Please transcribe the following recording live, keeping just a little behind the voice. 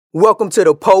Welcome to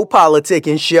the Po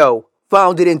Politicking Show.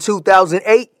 Founded in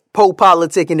 2008, Po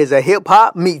Politicking is a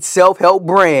hip-hop meets self-help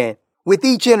brand. With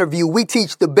each interview, we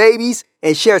teach the babies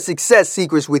and share success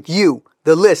secrets with you,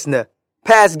 the listener.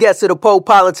 Past guests of the Po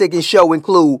Politicking Show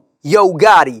include Yo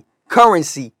Gotti,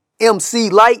 Currency, MC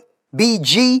Light,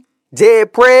 BG,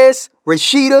 Dead Prez,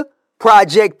 Rashida,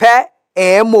 Project Pat,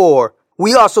 and more.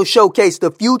 We also showcase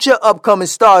the future upcoming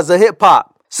stars of hip-hop.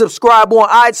 Subscribe on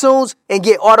iTunes and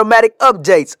get automatic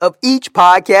updates of each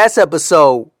podcast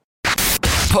episode.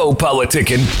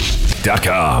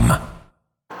 PoPoliticking.com.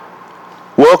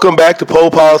 Welcome back to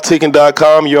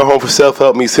PoPoliticking.com, your home for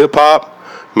self-help meets hip-hop.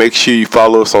 Make sure you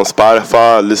follow us on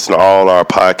Spotify. Listen to all our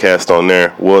podcasts on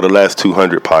there. Well, the last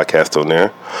 200 podcasts on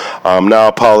there. I'm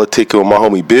now politicking with my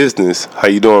homie Business. How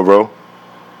you doing, bro?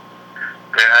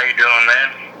 Good, how you doing,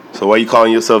 man? So why you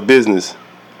calling yourself Business?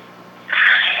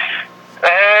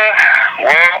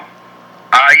 Well,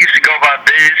 I used to go by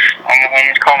Biz. All my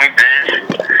homies call me Biz.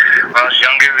 When I was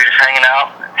younger, we were just hanging out,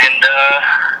 and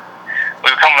we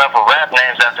were coming up with rap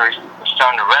names after we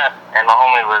started to rap, and my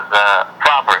homie was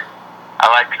Proper.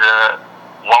 I liked the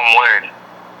one word.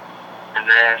 And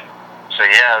then, so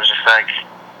yeah, I was just like,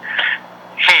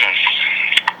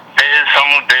 Biz,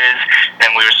 something with Biz.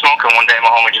 And we were smoking one day,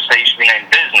 my homie just said, you should be named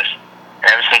Business.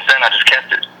 And ever since then, I just kept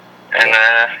it. And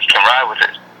you can ride with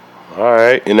it. All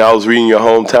right. And I was reading your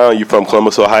hometown. You from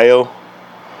Columbus, Ohio?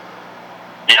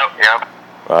 Yep.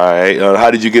 All right.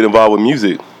 How did you get involved with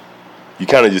music? You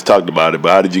kind of just talked about it,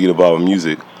 but how did you get involved with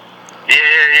music?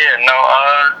 Yeah. No,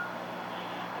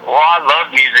 well, I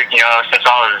love music, since I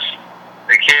was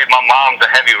a kid. My mom's a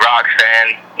heavy rock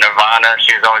fan, Nirvana.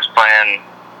 She was always playing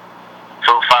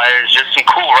Foo Fighters, just some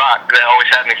cool rock that always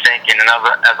had me thinking. And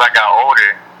as I got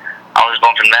older, I was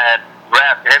going from that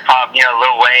rap, hip-hop,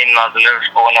 Lil Wayne, I was in middle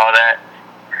school and all that.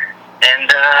 And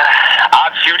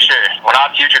Odd Future, when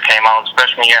Odd Future came out, it was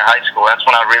freshman year of high school. That's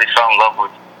when I really fell in love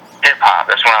with hip-hop.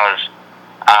 That's when I was,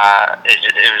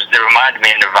 it reminded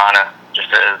me of Nirvana, just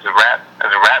as a rap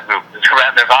group. It's a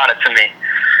rap Nirvana to me.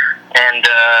 And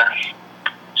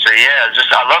so yeah,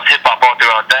 I loved hip-hop all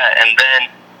throughout that. And then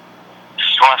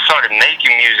when I started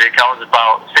making music, I was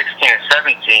about 16 or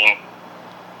 17.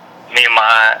 Me and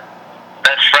my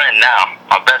best friend now,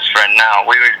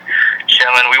 we were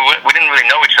chilling. We didn't really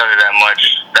know each other that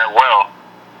well,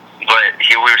 but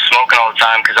we were smoking all the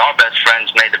time because our best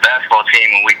friends made the basketball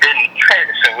team and we didn't.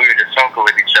 So we were just smoking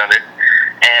with each other.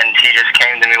 And he just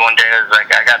came to me one day and was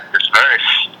like, I got this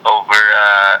verse over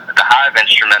the Hive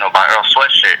instrumental by Earl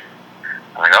Sweatshirt.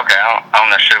 I was like, okay, I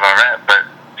don't know shit about rap, but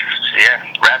yeah,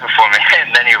 rap it for me.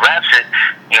 And then he raps it,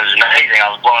 and it was amazing. I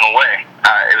was blown away.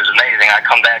 It was amazing. I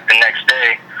come back the next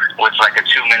day with like a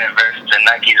 2-minute verse to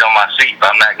Nike's On My Feet by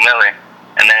Mac Miller.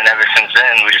 And then ever since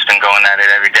then, we've just been going at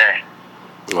it every day.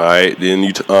 All right. Then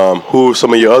who are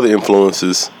some of your other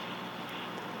influences?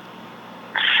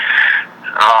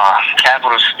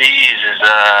 Capital Steez is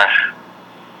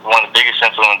one of the biggest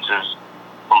influences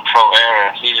from Pro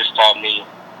Era. He just taught me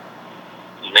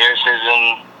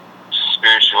lyricism,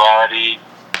 spirituality,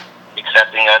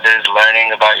 accepting others,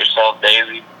 learning about yourself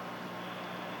daily.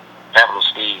 Capital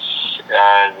Steez is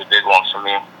a big one for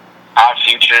me. Odd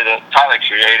Future, the Tyler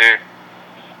Creator.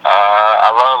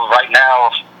 I love right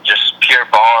now just pure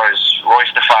bars.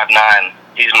 Royce the 5'9".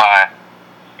 He's my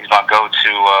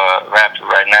go-to rapper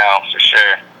right now for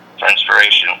sure for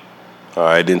inspiration. All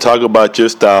right, then talk about your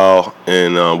style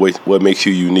and what makes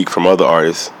you unique from other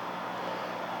artists.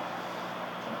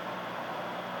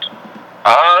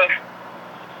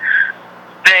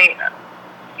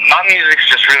 My music's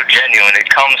just real genuine. It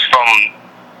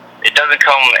doesn't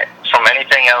come from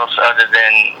anything else other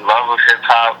than love of hip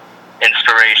hop,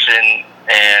 inspiration,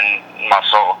 and my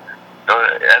soul. So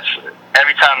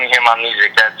every time you hear my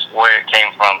music, that's where it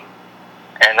came from,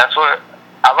 and that's what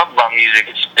I love about music.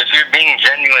 If you're being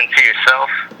genuine to yourself,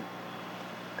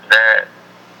 that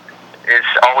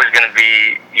it's always going to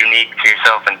be unique to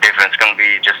yourself and different. It's going to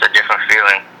be just a different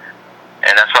feeling,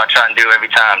 and that's what I try and do every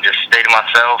time. Just stay to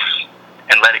myself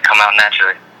and let it come out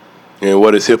naturally. And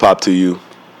what is hip hop to you?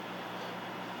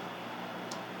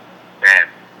 Man,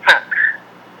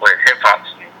 what is hip hop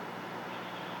to me?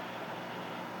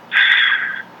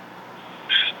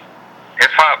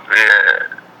 Hip hop,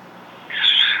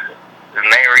 the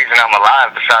main reason I'm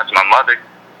alive, besides my mother.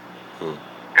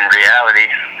 In reality,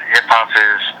 hip hop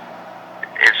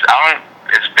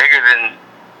it's bigger than.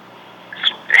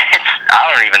 I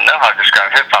don't even know how to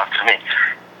describe hip hop to me.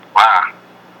 Wow.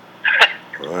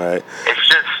 All right. It's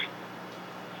just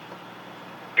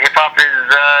hip hop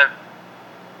is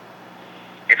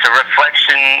it's a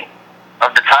reflection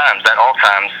of the times at all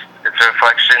times. It's a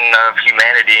reflection of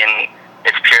humanity in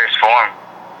its pure perform.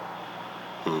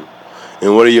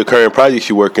 And what are your current projects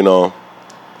you're working on?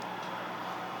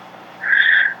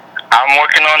 I'm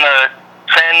working on a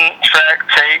 10-track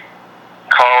tape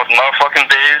called Motherfucking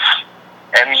Biz,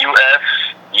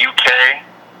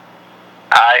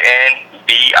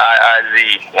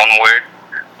 MUFUKINBIIZ, one word,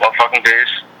 Motherfucking Biz.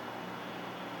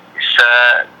 It's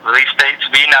release date to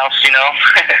be announced, you know,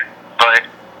 but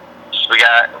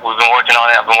we've been working on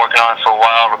it. I've been working on it for a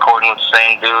while, recording with the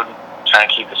same dude, trying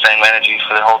to keep the same energy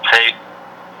for the whole tape.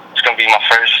 It's gonna be my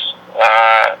first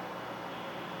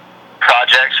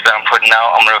project that I'm putting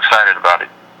out. I'm real excited about it.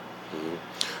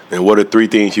 And what are 3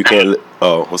 things you can't...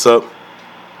 Oh, what's up?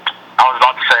 I was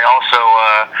about to say also,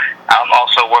 I'm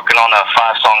also working on a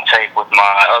 5-song tape with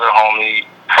my other homie,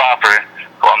 Proper,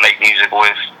 who I make music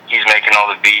with. He's making all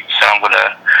the beats, and I'm going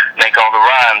to make all the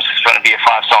rhymes. It's going to be a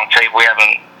 5-song tape. We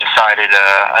haven't decided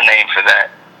a name for that.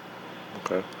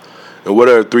 Okay. And what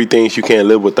are 3 things you can't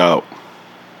live without?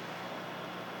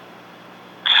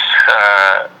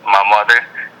 My mother,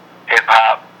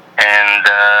 hip-hop, and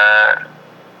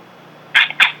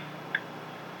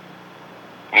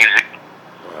music.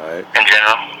 All right. In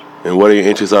general. And what are your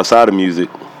interests outside of music?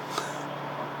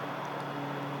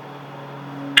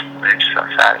 Interests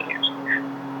outside of music.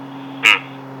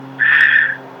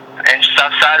 Interests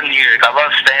outside of music. I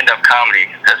love stand-up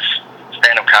comedy.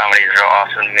 Stand-up comedy is real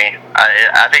awesome to me.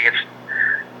 I think it's...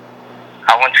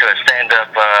 I went to a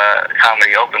stand-up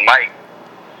comedy open mic.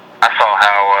 I saw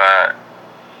how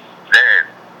their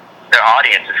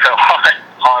audience is so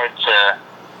hard to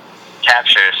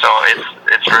capture. So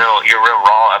it's real. You're real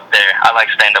raw up there. I like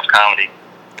stand-up comedy.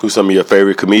 Who's some of your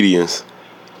favorite comedians?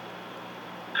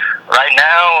 Right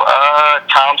now,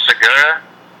 Tom Segura.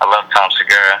 I love Tom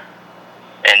Segura.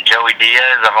 And Joey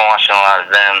Diaz. I've been watching a lot of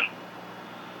them.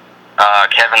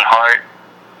 Kevin Hart.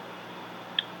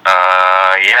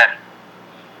 Yeah.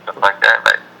 Stuff like that.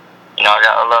 But, you know,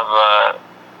 I love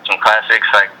some classics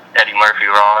like Eddie Murphy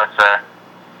Raw. It's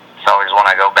always one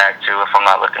I go back to if I'm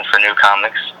not looking for new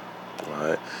comics. All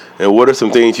right. And what are some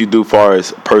things you do as far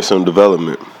as personal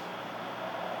development?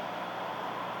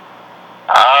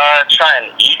 Try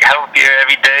and eat healthier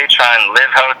every day. Try and live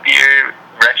healthier.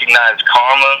 Recognize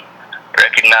karma.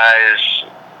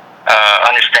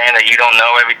 Understand that you don't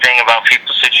know everything about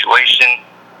people's situation.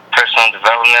 Personal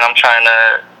development. I'm trying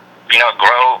to,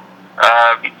 grow,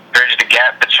 bridge the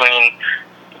gap between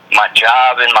my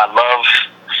job and my love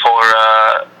for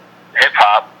hip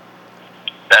hop.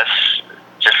 That's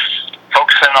just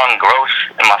focusing on growth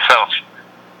in myself.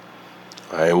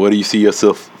 All right. What do you see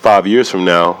yourself 5 years from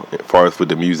now, as far as with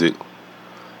the music?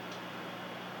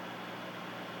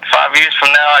 5 years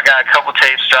from now, I got a couple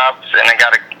tapes dropped, and I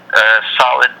got a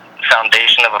solid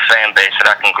foundation of a fan base that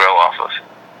I can grow off of.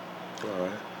 All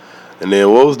right. And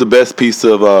then, what was the best piece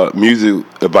of music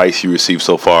advice you received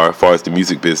so far, as far as the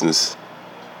music business?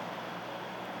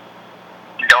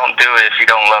 Don't do it if you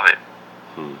don't love it.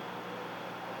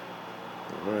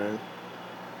 All right.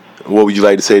 What would you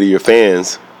like to say to your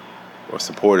fans or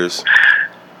supporters?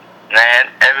 Man,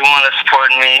 everyone that's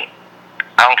supporting me,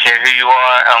 I don't care who you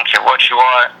are, I don't care what you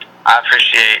are, I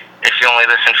appreciate if you only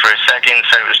listened for a second,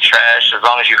 said it was trash. As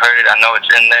long as you heard it, I know it's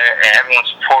in there, and everyone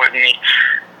supporting me.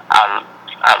 I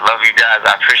love you guys.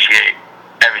 I appreciate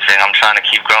everything. I'm trying to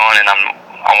keep growing, and I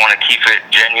want to keep it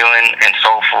genuine and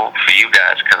soulful for you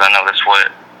guys, because I know that's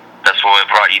what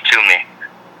brought you to me.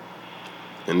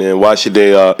 And then why should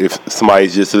they, if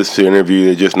somebody's just listening to the interview,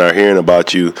 they're just not hearing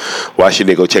about you, why should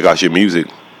they go check out your music?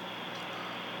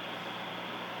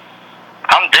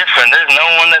 I'm different. There's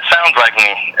no one that sounds like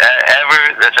me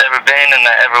that's ever been and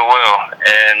that ever will.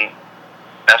 And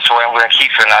that's the way I'm going to keep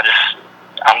it. And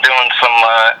I'm doing some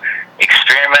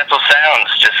experimental sounds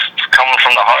just coming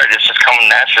from the heart. It's just coming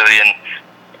naturally, and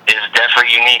it's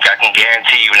definitely unique. I can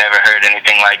guarantee you've never heard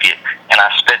anything like it. And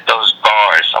I spit those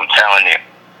bars, I'm telling you.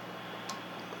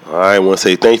 All right, I want to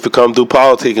say thanks for coming through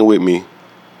politicking with me.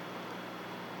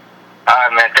 All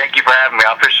right, man. Thank you for having me.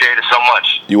 I appreciate it so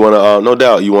much. You want to, no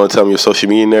doubt, you want to tell me your social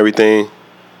media and everything?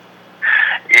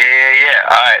 Yeah.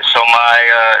 All right. So my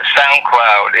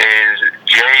SoundCloud is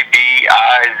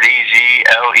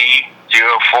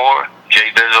JBIZZLE04,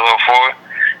 JBizzle04.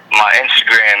 My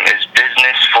Instagram is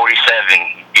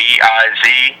Business47,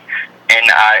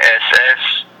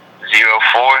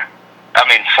 BIZNISS04.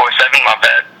 47, my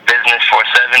bad.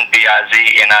 Business47,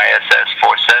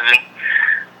 BIZNISS47.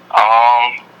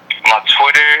 My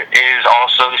Twitter is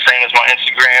also the same as my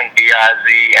Instagram,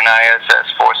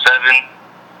 BIZNISS47.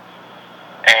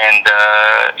 And,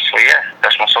 so yeah,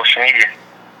 that's my social media.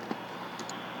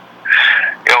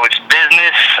 it's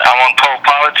business. I'm on Pole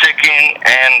Politicking,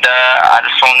 and I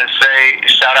just want to say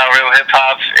shout out Real Hip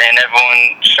Hop and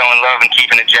everyone showing love and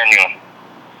keeping it genuine.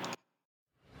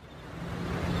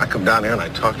 I come down here and I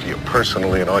talk to you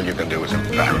personally, and all you can do is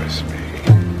embarrass me.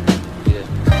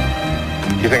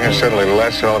 You think I'm suddenly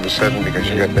less all of a sudden because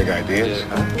you got big ideas?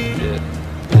 Huh?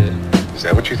 Is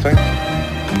that what you think?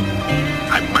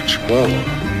 I'm much more.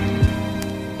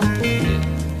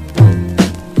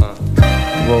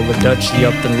 Roll a Dutchie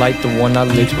up and light the one I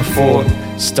lit before.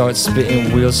 Start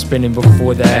spitting, wheels spinning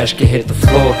before the ash can hit the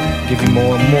floor. Give you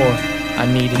more and more, I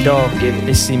need it all.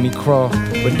 They see me crawl,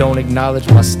 but don't acknowledge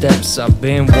my steps. I've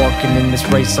been walking in this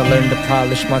race, I learned to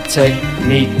polish my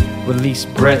technique. Release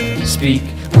breath, speak,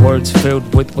 words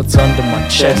filled with what's under my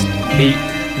chest. Beat,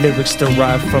 lyrics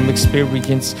derived from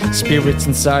experience. Spirits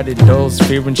inside it dulls,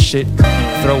 fear and shit,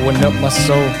 throwing up my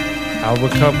soul. I'll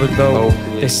recover though,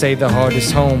 they say the heart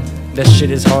is home. That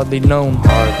shit is hardly known.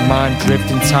 Mind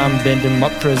drifting, time bending. My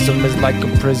prism is like a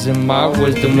prison. My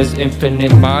wisdom is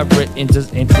infinite. My writings is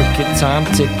intricate. Time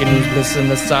ticking. Who's listening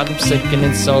to silence,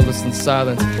 sickening, solace in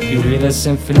silence. You hear that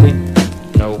symphony?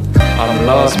 No, I'm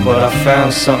lost, but I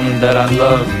found something that I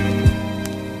love.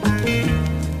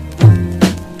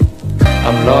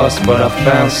 I'm lost, but I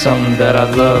found something that I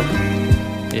love.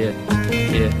 Yeah.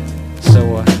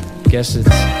 So I guess it's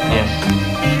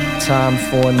time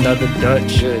for another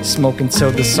Dutch. Smoke until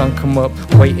the sun come up,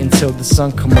 wait until the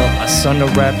sun come up. I son a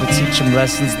rapper, teach him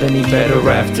lessons, then he better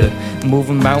after.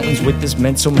 Moving mountains with this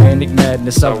mental manic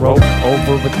madness. I wrote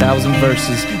over 1,000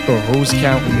 verses, but who's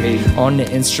counting me? On the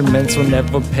instrumental,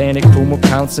 never panic. Puma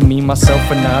pouncing me,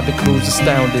 myself and I, the crew's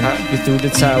astounding. You threw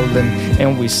the towel in,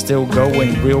 and we still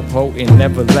going. Real potent,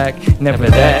 never lack, never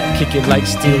that. Kick it like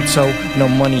steel toe, no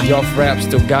money off rap.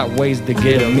 Still got ways to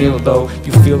get a meal though.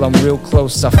 You feel I'm real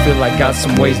close, I feel I got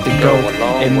some ways to go.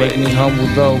 It make me humble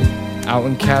though. Out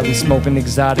in Cali smoking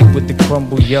exotic with the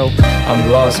crumble, yo. I'm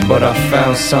lost, but I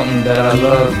found something that I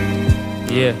love.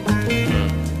 Yeah.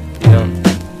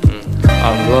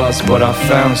 I'm lost, but I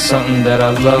found something that I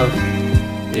love.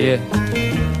 Yeah.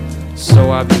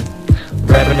 So I be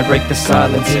rapping to break the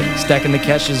silence. Stacking the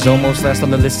cash is almost last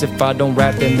on the list. If I don't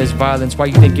rap, then there's violence. Why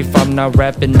you think if I'm not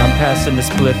rapping, I'm passing the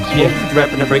split? Yeah,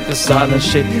 rapping to break the silence.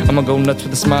 Shit, I'ma go nuts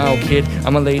with a smile, kid.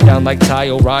 I'ma lay down like Ty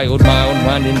O'Reilly, mild,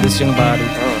 winding this young body.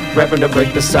 Rapping to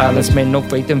break the silence, man, no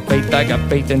faith in faith, I got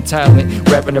faith in talent.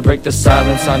 Rapping to break the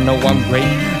silence, I know I'm great,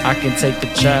 I can take the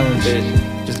challenge.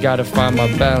 Just gotta find my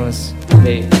balance.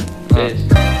 Hey,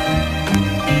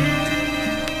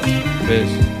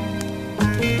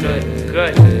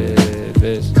 Good.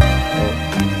 Bitch. Oh.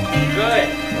 Good.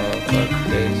 Motherfucker,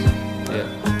 bitch. Yeah.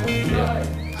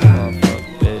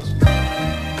 Motherfucker, bitch.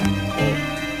 Oh.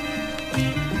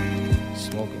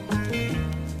 Smoking.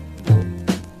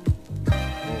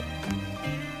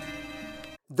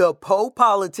 The Poe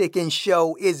Politicking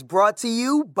Show is brought to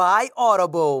you by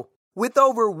Audible. With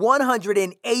over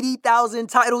 180,000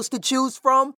 titles to choose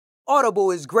from,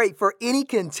 Audible is great for any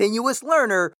continuous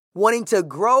learner wanting to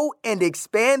grow and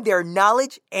expand their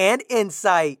knowledge and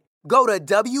insight. Go to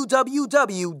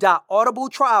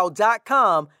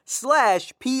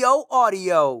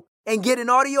www.audibletrial.com/POaudio and get an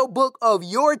audiobook of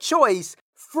your choice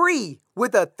free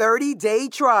with a 30-day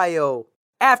trial.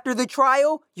 After the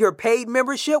trial, your paid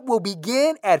membership will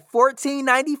begin at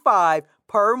 $14.95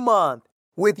 per month.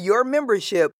 With your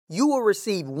membership, you will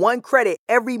receive 1 credit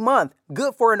every month,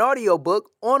 good for an audiobook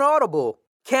on Audible.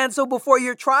 Cancel before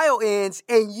your trial ends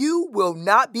and you will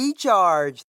not be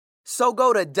charged. So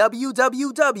go to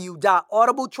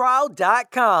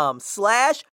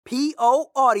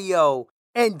www.audibletrial.com/POaudio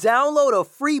and download a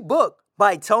free book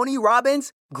by Tony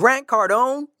Robbins, Grant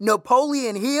Cardone,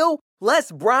 Napoleon Hill,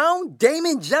 Les Brown,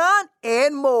 Damon John,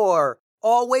 and more.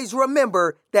 Always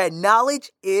remember that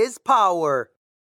knowledge is power.